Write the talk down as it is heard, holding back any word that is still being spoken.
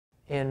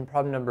In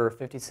problem number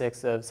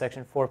 56 of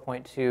section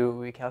 4.2,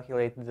 we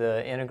calculate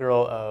the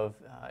integral of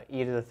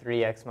e to the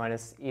 3x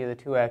minus e to the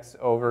 2x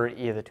over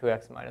e to the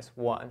 2x minus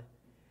 1.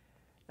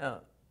 Now,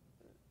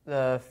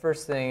 the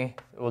first thing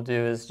we'll do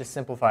is just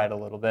simplify it a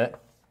little bit.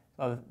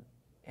 So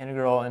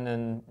integral, and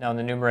then now in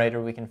the numerator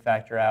we can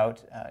factor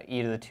out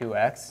e to the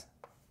 2x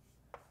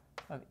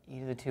of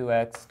e to the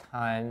 2x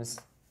times,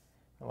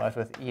 we're left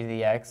with e to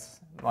the x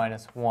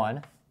minus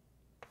 1.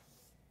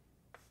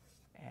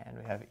 And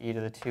we have e to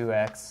the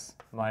 2x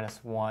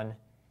minus 1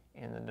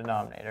 in the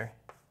denominator.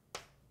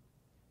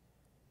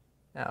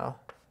 Now,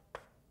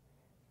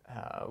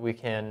 we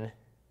can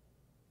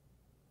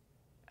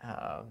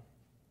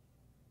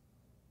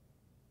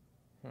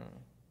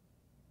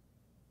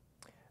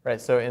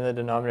right, so in the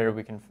denominator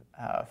we can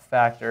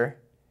factor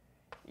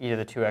e to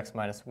the 2x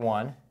minus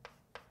 1.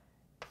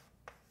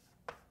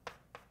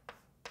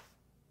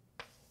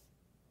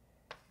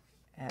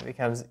 And it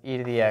becomes e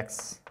to the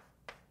x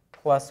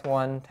plus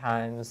 1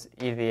 times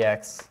e to the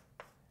x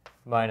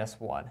minus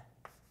 1.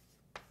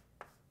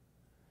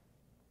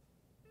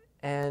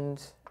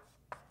 And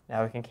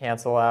now we can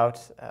cancel out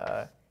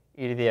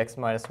e to the x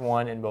minus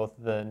 1 in both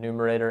the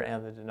numerator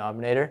and the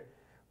denominator,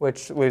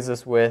 which leaves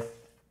us with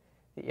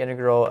the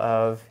integral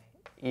of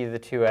e to the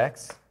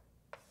 2x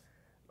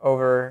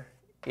over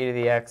e to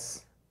the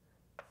x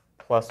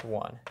plus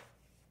 1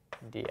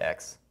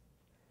 dx.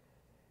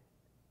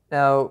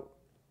 Now,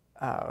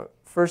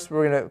 first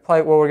we're going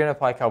to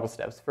apply a couple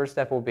steps. First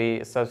step will be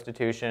a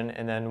substitution,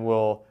 and then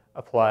we'll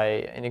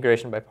apply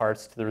integration by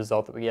parts to the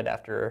result that we get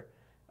after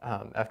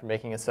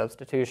making a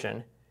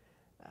substitution.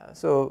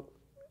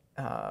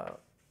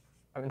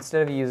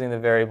 Instead of using the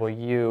variable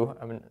u,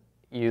 I'm going to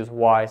use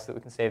y so that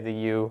we can save the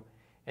u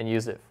and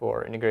use it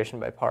for integration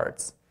by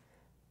parts.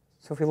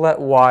 So if we let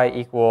y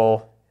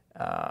equal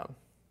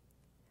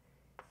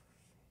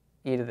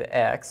e to the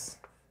x,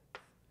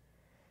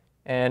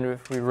 and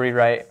if we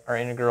rewrite our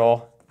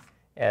integral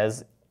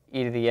as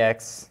e to the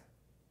x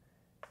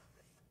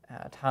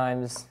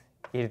times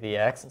e to the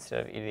x instead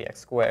of e to the x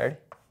squared,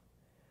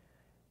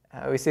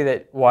 we see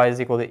that y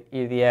is equal to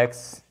e to the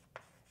x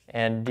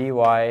and dy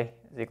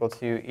is equal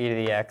to e to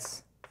the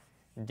x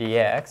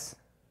dx.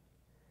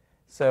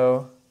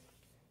 So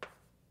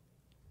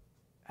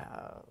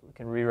we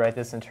can rewrite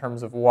this in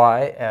terms of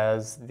y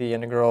as the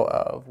integral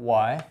of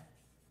y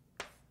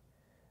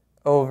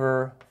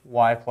over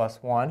y plus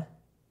 1.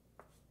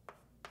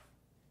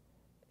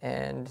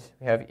 And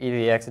we have e to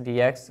the x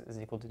dx is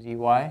equal to dy.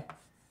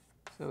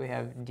 So we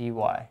have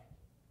dy.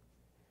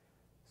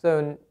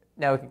 So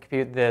now we can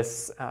compute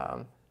this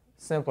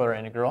simpler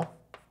integral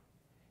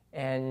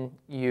and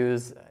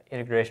use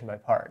integration by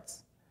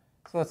parts.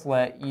 So let's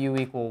let u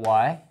equal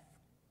y,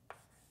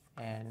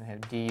 and we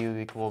have du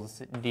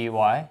equals dy,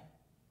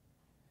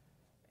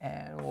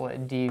 and we'll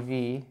let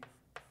dv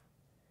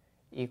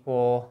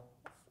equal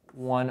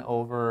 1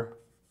 over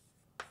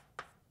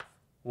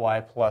y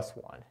plus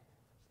 1.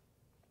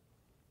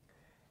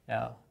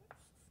 Now,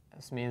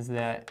 this means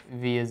that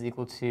v is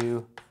equal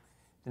to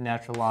the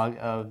natural log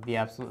of the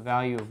absolute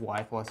value of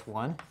y plus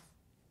 1.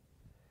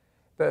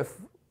 But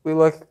if we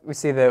look, we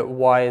see that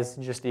y is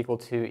just equal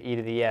to e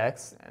to the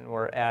x, and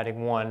we're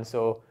adding 1,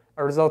 so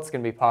our result's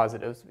going to be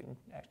positive, so we can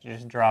actually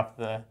just drop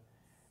the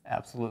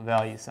absolute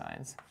value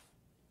signs.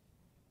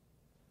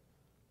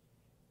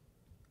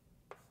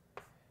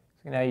 So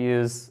we can now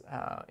use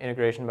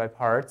integration by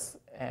parts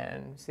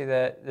and see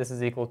that this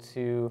is equal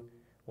to,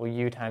 well,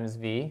 u times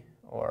v,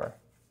 or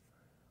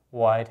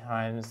y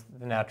times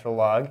the natural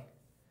log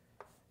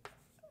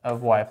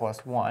of y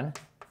plus 1.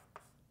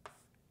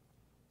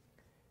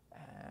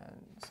 And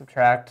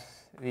subtract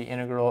the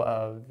integral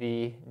of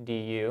v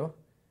du,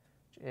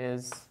 which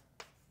is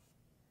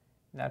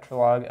natural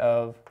log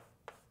of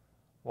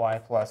y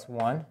plus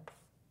 1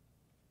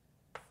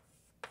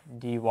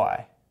 dy.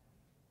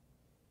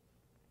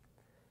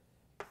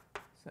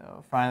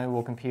 So finally,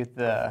 we'll compute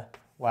the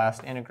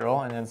last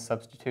integral and then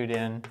substitute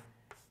in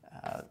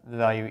the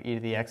value e to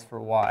the x for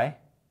y.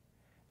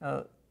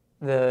 Now,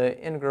 the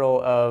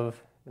integral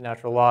of the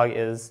natural log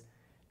is,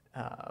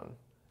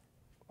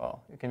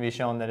 well, it can be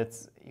shown that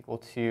it's equal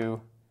to,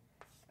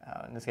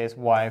 in this case,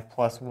 y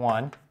plus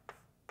 1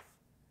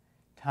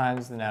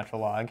 times the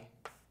natural log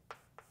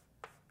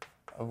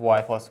of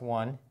y plus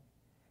 1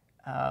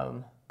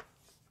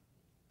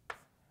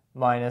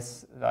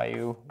 minus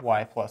value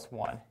y plus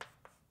 1.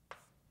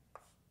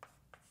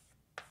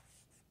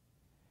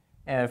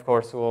 And of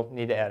course, we'll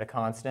need to add a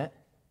constant.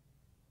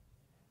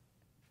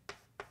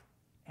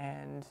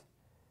 And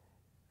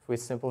if we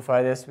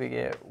simplify this, we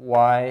get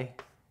y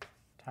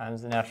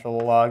times the natural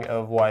log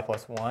of y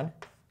plus 1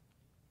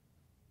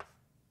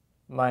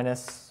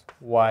 minus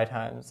y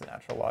times the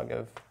natural log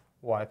of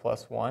y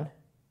plus 1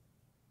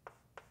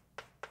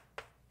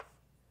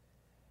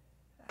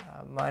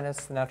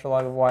 minus the natural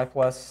log of y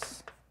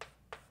plus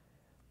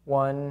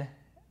 1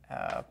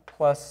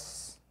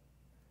 plus,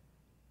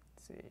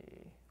 let's see,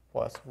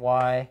 plus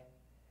y,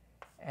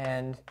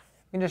 and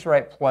we can just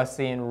write plus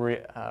c and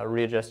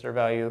readjust our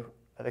value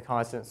of the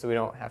constant so we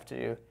don't have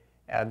to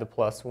add the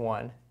plus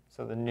 1.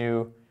 So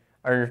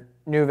our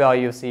new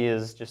value of c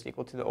is just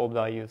equal to the old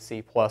value of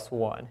c plus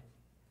 1.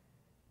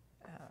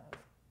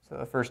 So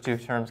the first two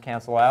terms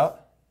cancel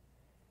out.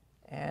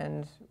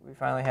 And we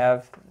finally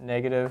have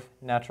negative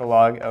natural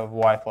log of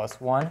y plus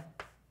 1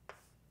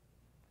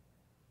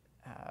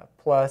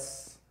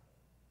 plus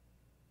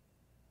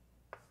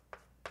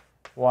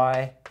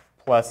y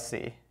plus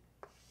c.